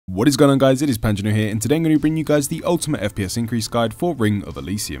What is going on, guys? It is Panjno here, and today I'm going to bring you guys the ultimate FPS increase guide for Ring of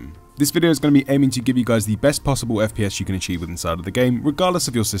Elysium. This video is going to be aiming to give you guys the best possible FPS you can achieve within inside of the game, regardless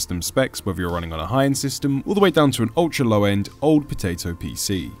of your system specs, whether you're running on a high-end system, all the way down to an ultra low-end, old potato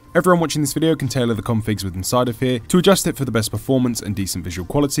PC. Everyone watching this video can tailor the configs within inside of here to adjust it for the best performance and decent visual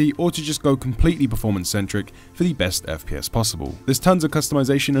quality, or to just go completely performance-centric for the best FPS possible. There's tons of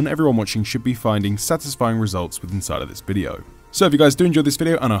customization, and everyone watching should be finding satisfying results within inside of this video. So if you guys do enjoy this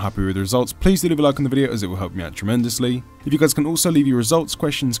video and are happy with the results, please do leave a like on the video as it will help me out tremendously. If you guys can also leave your results,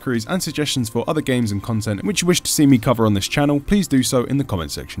 questions, queries and suggestions for other games and content which you wish to see me cover on this channel, please do so in the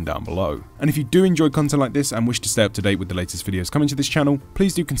comment section down below. And if you do enjoy content like this and wish to stay up to date with the latest videos coming to this channel,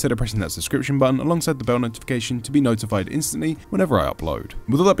 please do consider pressing that subscription button alongside the bell notification to be notified instantly whenever I upload.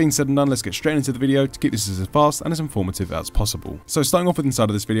 With all that being said and done, let's get straight into the video to keep this as fast and as informative as possible. So starting off with inside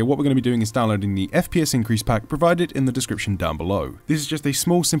of this video, what we're going to be doing is downloading the FPS increase pack provided in the description down below. This is just a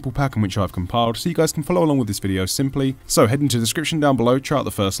small simple pack in which I've compiled so you guys can follow along with this video simply. So head into the description down below, try out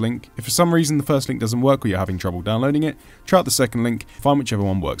the first link. If for some reason the first link doesn't work or you're having trouble downloading it, try out the second link, find whichever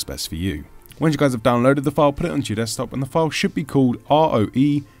one works best for you. Once you guys have downloaded the file, put it onto your desktop and the file should be called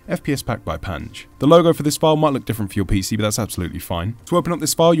RoE FPS pack by PANJ. The logo for this file might look different for your PC, but that's absolutely fine. To open up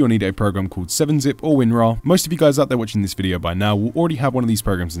this file, you'll need a program called 7-zip or WinRAR. Most of you guys out there watching this video by now will already have one of these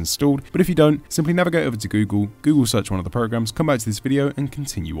programs installed, but if you don't, simply navigate over to Google search one of the programs, come back to this video and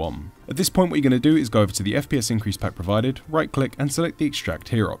continue on. At this point, what you're going to do is go over to the FPS increase pack provided, right click and select the extract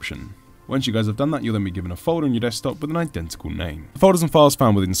here option. Once you guys have done that, you'll then be given a folder on your desktop with an identical name. The folders and files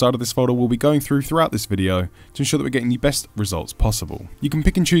found within inside of this folder we'll be going through throughout this video to ensure that we're getting the best results possible. You can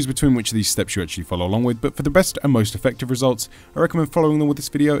pick and choose between which of these steps you actually follow along with, but for the best and most effective results, I recommend following them with this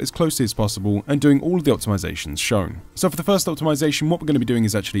video as closely as possible and doing all of the optimizations shown. So for the first optimization, what we're going to be doing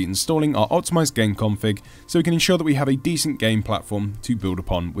is actually installing our optimized game config so we can ensure that we have a decent game platform to build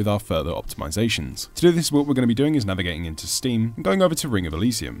upon with our further optimizations. To do this, what we're going to be doing is navigating into Steam and going over to Ring of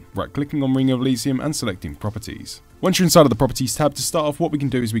Elysium, right clicking on Ring of Elysium and selecting Properties. Once you're inside of the Properties tab, to start off, what we can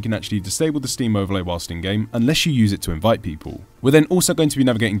do is we can actually disable the Steam overlay whilst in game unless you use it to invite people. We're then also going to be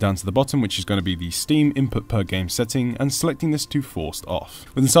navigating down to the bottom, which is going to be the Steam input per game setting, and selecting this to forced off.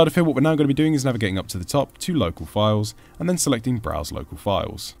 With inside of here, what we're now going to be doing is navigating up to the top to local files and then selecting browse local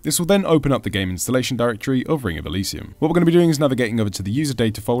files. This will then open up the game installation directory of Ring of Elysium. What we're going to be doing is navigating over to the user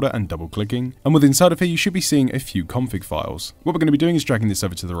data folder and double clicking, and with inside of here you should be seeing a few config files. What we're going to be doing is dragging this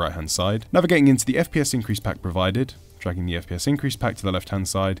over to the right hand side, navigating into the FPS increase pack provided, dragging the FPS increase pack to the left hand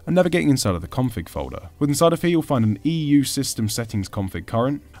side and navigating inside of the config folder. With inside of here you'll find an EU system settings config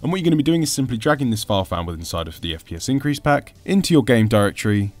current, and what you're going to be doing is simply dragging this file found with inside of the FPS increase pack into your game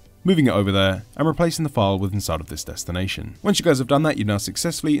directory, moving it over there and replacing the file with inside of this destination. Once you guys have done that, you've now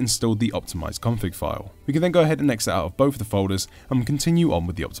successfully installed the optimized config file. We can then go ahead and exit out of both of the folders and continue on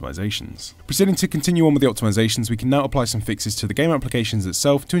with the optimizations. Proceeding to continue on with the optimizations, we can now apply some fixes to the game applications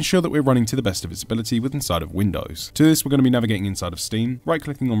itself to ensure that we're running to the best of its ability with inside of Windows. To this, we're going to be navigating inside of Steam, right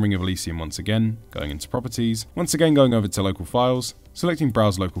clicking on Ring of Elysium once again, going into Properties, once again going over to Local Files, selecting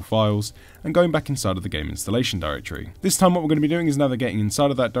Browse Local Files, and going back inside of the game installation directory. This time what we're going to be doing is navigating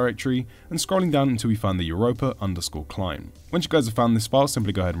inside of that directory and scrolling down until we find the Europa_client. Once you guys have found this file,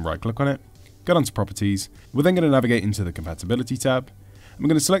 simply go ahead and right click on it, go down to Properties. We're then going to navigate into the Compatibility tab, and we're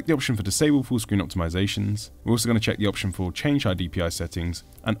going to select the option for Disable Full Screen Optimizations. We're also going to check the option for Change High DPI Settings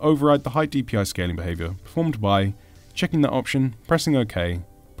and override the high DPI scaling behavior performed by checking that option, pressing OK,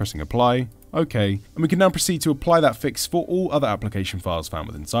 pressing Apply, OK, and we can now proceed to apply that fix for all other application files found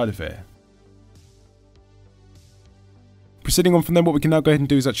within inside of here. Proceeding on from there, what we can now go ahead and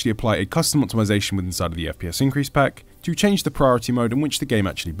do is actually apply a custom optimization within inside of the FPS increase pack to change the priority mode in which the game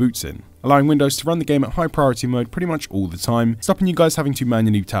actually boots in, allowing Windows to run the game at high priority mode pretty much all the time, stopping you guys having to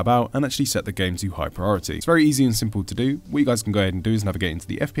manually tab out and actually set the game to high priority. It's very easy and simple to do. What you guys can go ahead and do is navigate into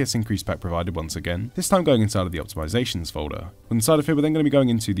the FPS increase pack provided once again, this time going inside of the optimizations folder. With inside of here, we're then going to be going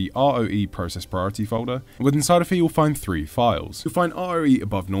into the RoE process priority folder, and with inside of here you'll find 3 files. You'll find RoE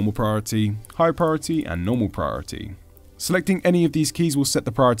above normal priority, high priority and normal priority. Selecting any of these keys will set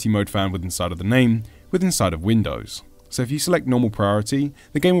the priority mode found within inside of the name within inside of Windows. So if you select normal priority,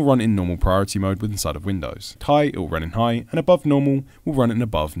 the game will run in normal priority mode within inside of Windows. High, it will run in high, and above normal will run in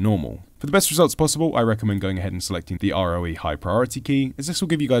above normal. For the best results possible, I recommend going ahead and selecting the RoE high priority key, as this will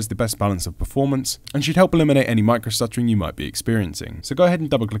give you guys the best balance of performance and should help eliminate any micro stuttering you might be experiencing. So go ahead and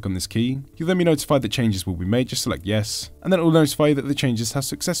double click on this key. You'll then be notified that changes will be made, just select yes, and then it will notify you that the changes have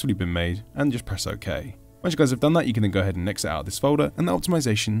successfully been made, and just press OK. Once you guys have done that, you can then go ahead and exit out of this folder and the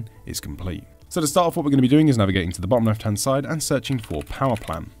optimization is complete. So to start off, what we're going to be doing is navigating to the bottom left hand side and searching for power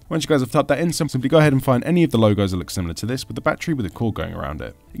plan. Once you guys have typed that in, simply go ahead and find any of the logos that look similar to this with a battery with a cord going around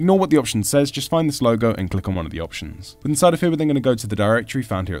it. Ignore what the option says, just find this logo and click on one of the options. With inside of here, we're then going to go to the directory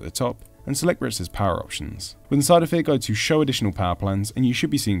found here at the top and select where it says power options. With inside of here, go to show additional power plans and you should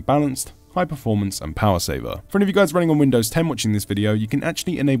be seeing balanced, high performance and power saver. For any of you guys running on Windows 10 watching this video, you can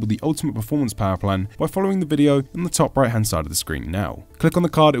actually enable the ultimate performance power plan by following the video on the top right hand side of the screen now. Click on the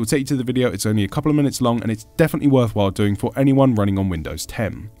card, it will take you to the video. It's only a couple of minutes long and it's definitely worthwhile doing for anyone running on Windows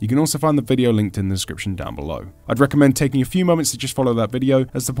 10. You can also find the video linked in the description down below. I'd recommend taking a few moments to just follow that video,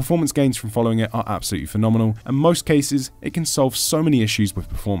 as the performance gains from following it are absolutely phenomenal, and in most cases it can solve so many issues with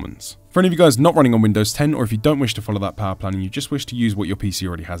performance. For any of you guys not running on Windows 10, or if you don't wish to follow that power plan and you just wish to use what your PC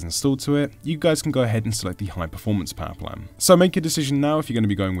already has installed to it, you guys can go ahead and select the high performance power plan. So make a decision now if you're going to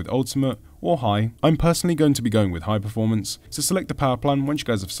be going with ultimate or high. I'm personally going to be going with high performance, so select the power plan. Once you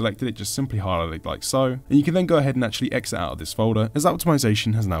guys have selected it, just simply highlight it like so, and you can then go ahead and actually exit out of this folder, as that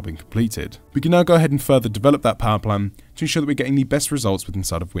optimization has now been completed. We can now go ahead and further develop that power plan to ensure that we're getting the best results with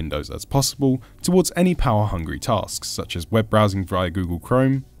inside of Windows as possible towards any power hungry tasks, such as web browsing via Google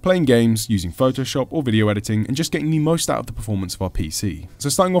Chrome, playing games, using Photoshop or video editing, and just getting the most out of the performance of our PC. So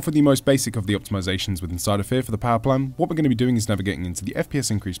starting off with the most basic of the optimizations with inside of here for the power plan, what we're going to be doing is navigating into the FPS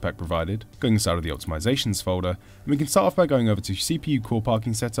increase pack provided, going inside of the optimizations folder, and we can start off by going over to CPU core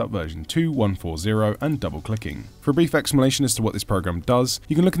parking setup version 2.140 and double clicking. For a brief explanation as to what this program does,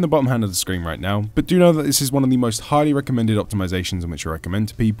 you can look in the bottom hand of the screen right now, but do know that this is one of the most highly recommended optimizations in which I recommend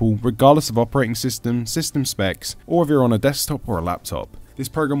to people, regardless of operating system, system specs, or if you're on a desktop or a laptop. This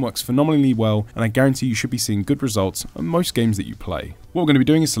program works phenomenally well, and I guarantee you should be seeing good results on most games that you play. What we're going to be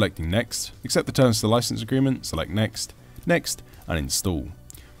doing is selecting next, accept the terms of the license agreement, select next, next, and install.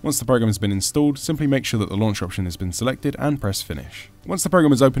 Once the program has been installed, simply make sure that the launch option has been selected and press finish. Once the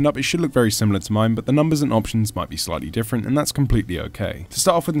program is opened up, it should look very similar to mine, but the numbers and options might be slightly different, and that's completely okay. To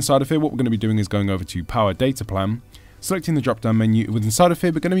start off with inside of here, what we're going to be doing is going over to power data plan, selecting the drop down menu. With inside of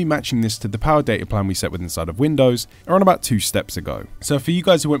here, we're going to be matching this to the power data plan we set with inside of Windows around about 2 steps ago. So for you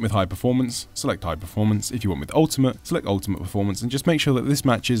guys who went with high performance, select high performance. If you went with ultimate, select ultimate performance, and just make sure that this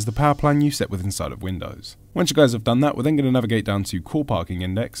matches the power plan you set with inside of Windows. Once you guys have done that, we're then going to navigate down to core parking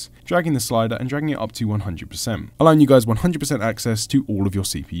index, dragging the slider and dragging it up to 100%, allowing you guys 100% access to all of your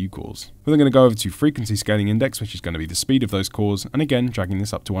CPU cores. We're then going to go over to frequency scaling index, which is going to be the speed of those cores, and again dragging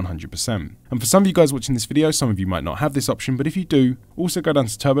this up to 100%. And for some of you guys watching this video, some of you might not have this option, but if you do, also go down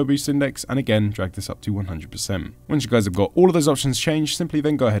to turbo boost index and again drag this up to 100%. Once you guys have got all of those options changed, simply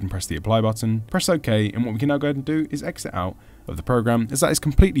then go ahead and press the apply button, press OK, and what we can now go ahead and do is exit out of the program, as that is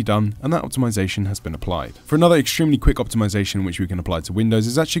completely done and that optimization has been applied. For another extremely quick optimization which we can apply to Windows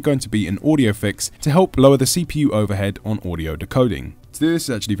is actually going to be an audio fix to help lower the CPU overhead on audio decoding. To do this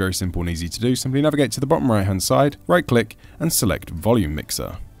is actually very simple and easy to do. Simply navigate to the bottom right hand side, right click and select volume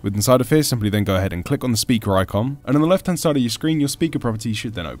mixer. With inside of here, simply then go ahead and click on the speaker icon, and on the left hand side of your screen, your speaker properties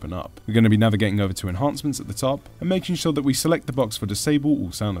should then open up. We're going to be navigating over to enhancements at the top and making sure that we select the box for disable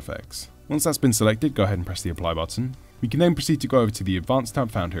all sound effects. Once that's been selected, go ahead and press the apply button. We can then proceed to go over to the advanced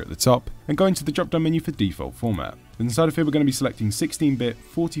tab found here at the top and go into the drop down menu for default format. Inside of here, we're going to be selecting 16-bit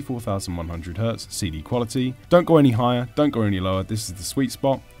 44100Hz CD quality. Don't go any higher, don't go any lower, this is the sweet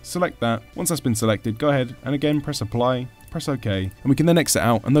spot. Select that. Once that's been selected, go ahead and again press apply, press OK, and we can then exit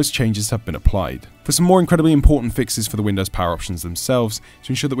out and those changes have been applied. For some more incredibly important fixes for the Windows power options themselves,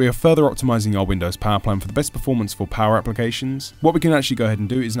 to ensure that we are further optimizing our Windows power plan for the best performance for power applications, what we can actually go ahead and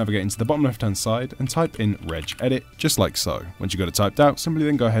do is navigate into the bottom left hand side and type in regedit, just like so. Once you got it typed out, simply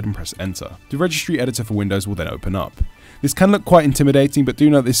then go ahead and press enter. The registry editor for Windows will then open up. This can look quite intimidating, but do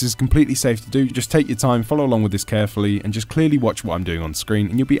know this is completely safe to do. Just take your time, follow along with this carefully, and just clearly watch what I'm doing on screen,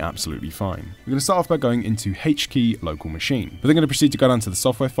 and you'll be absolutely fine. We're going to start off by going into HKey local machine. We're then going to proceed to go down to the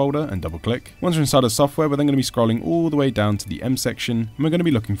software folder and double click. Once we're inside of software, we're then going to be scrolling all the way down to the M section, and we're going to be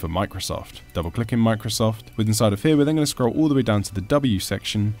looking for Microsoft. Double click in Microsoft. With inside of here, we're then going to scroll all the way down to the W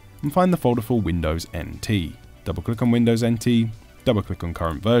section and find the folder for Windows NT. Double click on Windows NT. Double click on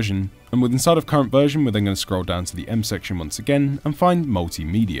current version, and with inside of current version, we're then going to scroll down to the M section once again and find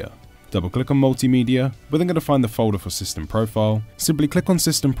multimedia. Double click on multimedia, we're then going to find the folder for system profile. Simply click on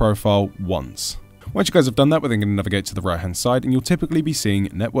system profile once. Once you guys have done that, we're then going to navigate to the right hand side and you'll typically be seeing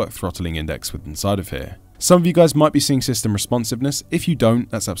network throttling index with inside of here. Some of you guys might be seeing system responsiveness. If you don't,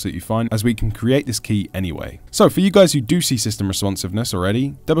 that's absolutely fine, as we can create this key anyway. So for you guys who do see system responsiveness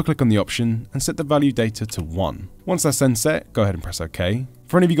already, double click on the option and set the value data to 1. Once that's then set, go ahead and press OK.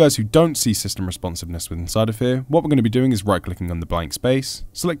 For any of you guys who don't see system responsiveness with inside of here, what we're going to be doing is right clicking on the blank space,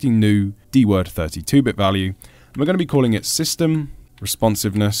 selecting new DWORD 32-bit value, and we're going to be calling it system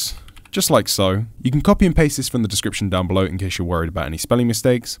responsiveness just like so. You can copy and paste this from the description down below in case you're worried about any spelling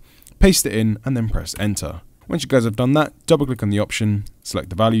mistakes, paste it in and then press enter. Once you guys have done that, double click on the option, select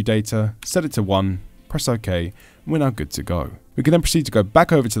the value data, set it to 1, press OK, and we're now good to go. We can then proceed to go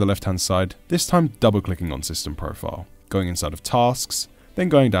back over to the left hand side, this time double clicking on system profile, going inside of tasks, then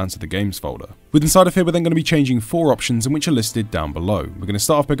going down to the games folder. With inside of here, we're then going to be changing 4 options in which are listed down below. We're going to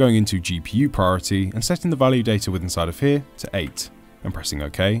start off by going into GPU priority and setting the value data with inside of here to 8 and pressing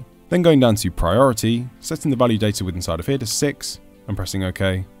OK. Then going down to priority, setting the value data with inside of here to 6 and pressing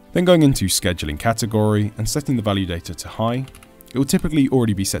OK. Then going into scheduling category and setting the value data to high. It will typically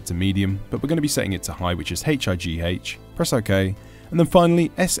already be set to medium, but we're going to be setting it to high, which is HIGH, press OK, and then finally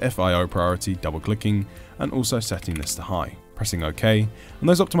SFIO priority, double clicking, and also setting this to high, pressing OK, and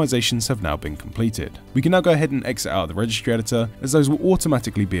those optimizations have now been completed. We can now go ahead and exit out of the registry editor, as those will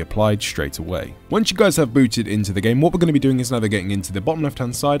automatically be applied straight away. Once you guys have booted into the game, what we're going to be doing is navigating into the bottom left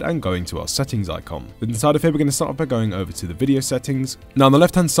hand side and going to our settings icon. With inside of here, we're going to start off by going over to the video settings. Now on the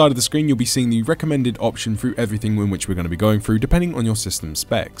left hand side of the screen, you'll be seeing the recommended option through everything in which we're going to be going through, depending on your system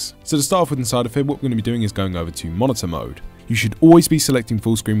specs. So to start off with inside of here, what we're going to be doing is going over to monitor mode. You should always be selecting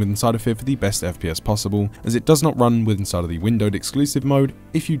full screen with inside of here for the best FPS possible, as it does not run with inside of the windowed exclusive mode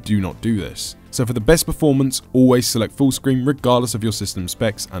if you do not do this. So for the best performance, always select full screen regardless of your system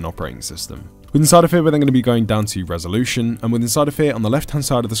specs and operating system. With inside of here, we're then going to be going down to resolution, and with inside of here on the left hand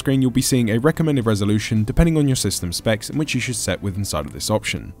side of the screen, you'll be seeing a recommended resolution depending on your system specs in which you should set with inside of this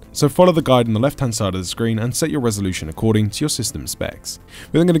option. So follow the guide on the left hand side of the screen and set your resolution according to your system specs.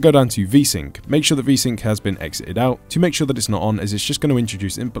 We're then going to go down to VSync. Make sure that VSync has been exited out to make sure that it's not on, as it's just going to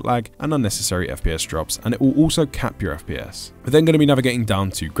introduce input lag and unnecessary FPS drops, and it will also cap your FPS. We're then going to be navigating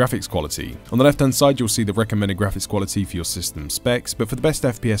down to graphics quality. On the left hand side, you'll see the recommended graphics quality for your system specs, but for the best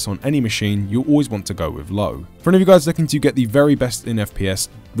FPS on any machine, you'll always want to go with low. For any of you guys looking to get the very best in FPS,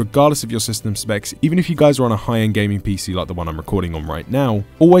 regardless of your system specs, even if you guys are on a high-end gaming PC like the one I'm recording on right now,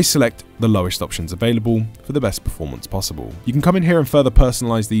 always select the lowest options available for the best performance possible. You can come in here and further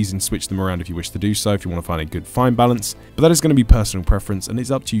personalize these and switch them around if you wish to do so, if you want to find a good fine balance, but that is going to be personal preference and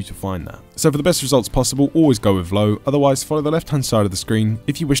it's up to you to find that. So for the best results possible, always go with low, otherwise follow the left-hand side of the screen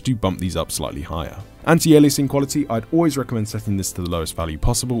if you wish to bump these up slightly higher. Anti-aliasing quality, I'd always recommend setting this to the lowest value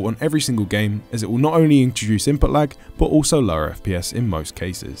possible on every single game, as it will not only introduce input lag, but also lower FPS in most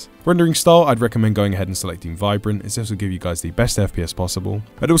cases. Rendering style, I'd recommend going ahead and selecting vibrant, as this will give you guys the best FPS possible.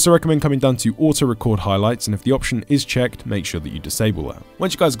 I'd also recommend coming down to auto record highlights, and if the option is checked, make sure that you disable that.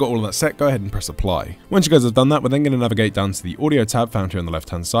 Once you guys have got all of that set, go ahead and press apply. Once you guys have done that, we're then going to navigate down to the audio tab found here on the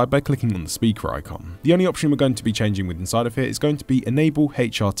left hand side by clicking on the speaker icon. The only option we're going to be changing with inside of here is going to be enable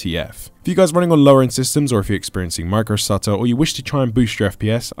HRTF. If you guys running on lower end systems, or if you're experiencing micro stutter, or you wish to try and boost your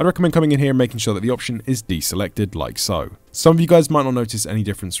FPS, I'd recommend coming in here and making sure that the option is deselected like so. Some of you guys might not notice any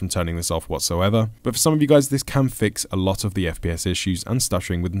difference from turning this off whatsoever, but for some of you guys this can fix a lot of the FPS issues and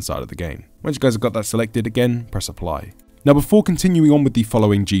stuttering with inside of the game. Once you guys have got that selected, again, press apply. Now before continuing on with the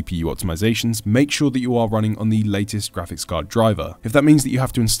following GPU optimizations, make sure that you are running on the latest graphics card driver. If that means that you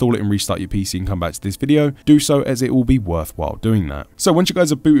have to install it and restart your PC and come back to this video, do so, as it will be worthwhile doing that. So once you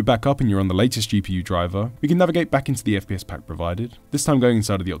guys have booted back up and you're on the latest GPU driver, we can navigate back into the FPS pack provided, this time going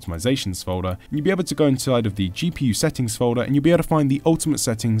inside of the optimizations folder, and you'll be able to go inside of the GPU settings folder and you'll be able to find the ultimate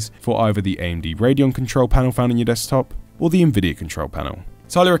settings for either the AMD Radeon control panel found on your desktop or the Nvidia control panel.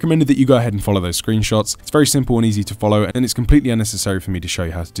 It's highly recommended that you go ahead and follow those screenshots. It's very simple and easy to follow, and it's completely unnecessary for me to show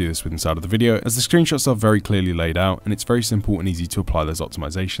you how to do this with inside of the video, as the screenshots are very clearly laid out and it's very simple and easy to apply those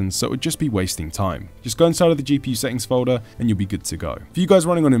optimizations, so it would just be wasting time. Just go inside of the GPU settings folder and you'll be good to go. For you guys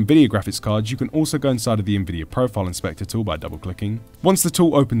running on Nvidia graphics cards, you can also go inside of the Nvidia profile inspector tool by double clicking. Once the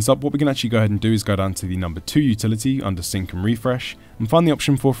tool opens up, what we can actually go ahead and do is go down to the number 2 utility under sync and refresh and find the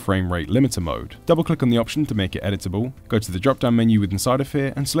option for frame rate limiter mode. Double click on the option to make it editable, go to the drop down menu with inside of here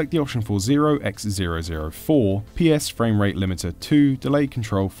and select the option for 0x004 PS frame rate limiter 2 delay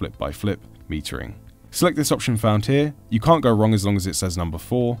control flip by flip metering. Select this option found here. You can't go wrong as long as it says number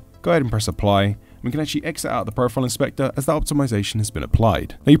 4. Go ahead and press apply. We can actually exit out of the profile inspector as that optimization has been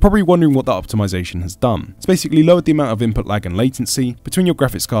applied. Now you're probably wondering what that optimization has done. It's basically lowered the amount of input lag and latency between your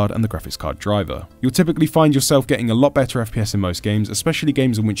graphics card and the graphics card driver. You'll typically find yourself getting a lot better FPS in most games, especially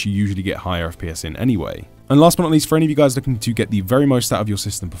games in which you usually get higher FPS in anyway. And last but not least, for any of you guys looking to get the very most out of your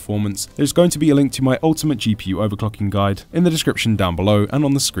system performance, there's going to be a link to my ultimate GPU overclocking guide in the description down below and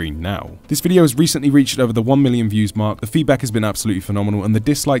on the screen now. This video has recently reached over the 1 million views mark, the feedback has been absolutely phenomenal, and the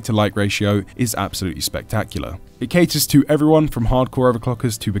dislike to like ratio is absolutely spectacular. It caters to everyone from hardcore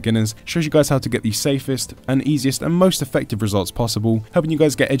overclockers to beginners, shows you guys how to get the safest and easiest and most effective results possible, helping you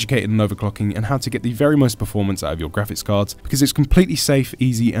guys get educated on overclocking and how to get the very most performance out of your graphics cards, because it's completely safe,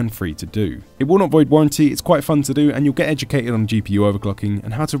 easy and free to do. It will not void warranty, it's quite fun to do, and you'll get educated on GPU overclocking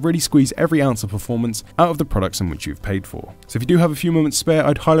and how to really squeeze every ounce of performance out of the products in which you've paid for. So if you do have a few moments spare,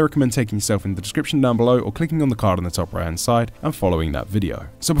 I'd highly recommend taking yourself in the description down below or clicking on the card on the top right hand side and following that video.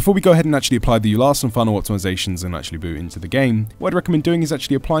 So before we go ahead and actually apply the last and final optimizations and actually boot into the game, what I'd recommend doing is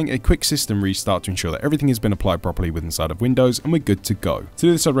actually applying a quick system restart to ensure that everything has been applied properly with inside of Windows and we're good to go. To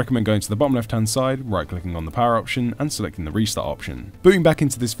do this, I'd recommend going to the bottom left hand side, right clicking on the power option and selecting the restart option. Booting back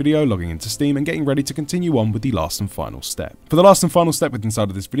into this video, logging into Steam and getting ready to continue on with the last and final step. For the last and final step with inside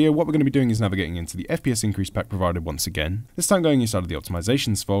of this video, what we're going to be doing is navigating into the FPS increase pack provided once again, this time going inside of the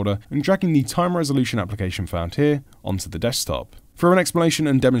optimizations folder and dragging the time resolution application found here onto the desktop. For an explanation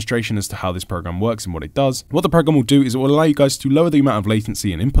and demonstration as to how this program works and what it does, what the program will do is it will allow you guys to lower the amount of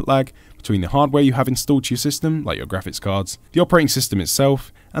latency and input lag between the hardware you have installed to your system, like your graphics cards, the operating system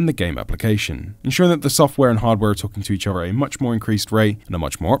itself, and the game application, ensuring that the software and hardware are talking to each other at a much more increased rate and a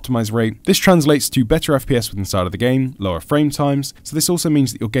much more optimized rate. This translates to better FPS with inside of the game, lower frame times, so this also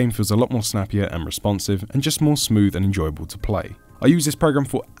means that your game feels a lot more snappier and responsive and just more smooth and enjoyable to play. I use this program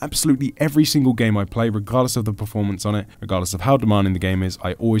for absolutely every single game I play, regardless of the performance on it, regardless of how demanding the game is.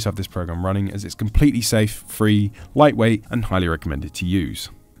 I always have this program running as it's completely safe, free, lightweight, and highly recommended to use.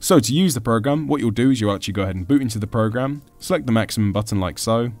 So to use the program, what you'll do is you'll actually go ahead and boot into the program, select the maximum button like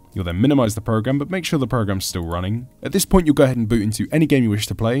so, you'll then minimize the program but make sure the program's still running. At this point you'll go ahead and boot into any game you wish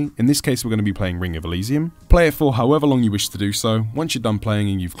to play. In this case we're going to be playing Ring of Elysium. Play it for however long you wish to do so. Once you're done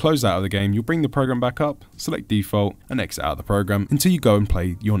playing and you've closed out of the game, you'll bring the program back up, select default and exit out of the program until you go and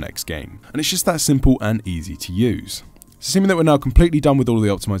play your next game. And it's just that simple and easy to use. So assuming that we're now completely done with all the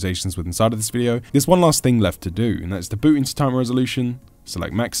optimizations with inside of this video, there's one last thing left to do, and that's to boot into time resolution,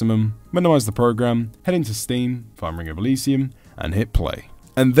 select maximum, minimize the program, head into Steam, find Ring of Elysium, and hit play.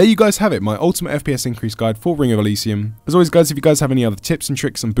 And there you guys have it, my ultimate FPS increase guide for Ring of Elysium. As always guys, if you guys have any other tips and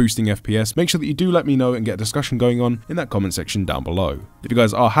tricks on boosting FPS, make sure that you do let me know and get a discussion going on in that comment section down below. If you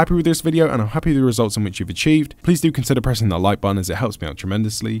guys are happy with this video and are happy with the results in which you've achieved, please do consider pressing that like button as it helps me out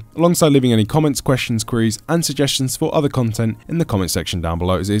tremendously, alongside leaving any comments, questions, queries, and suggestions for other content in the comment section down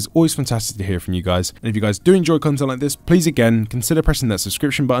below, as it is always fantastic to hear from you guys. And if you guys do enjoy content like this, please again, consider pressing that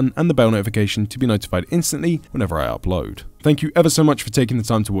subscription button and the bell notification to be notified instantly whenever I upload. Thank you ever so much for taking the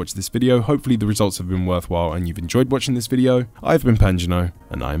time to watch this video. Hopefully the results have been worthwhile and you've enjoyed watching this video. I've been Panjno,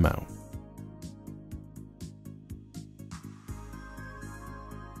 and I'm out.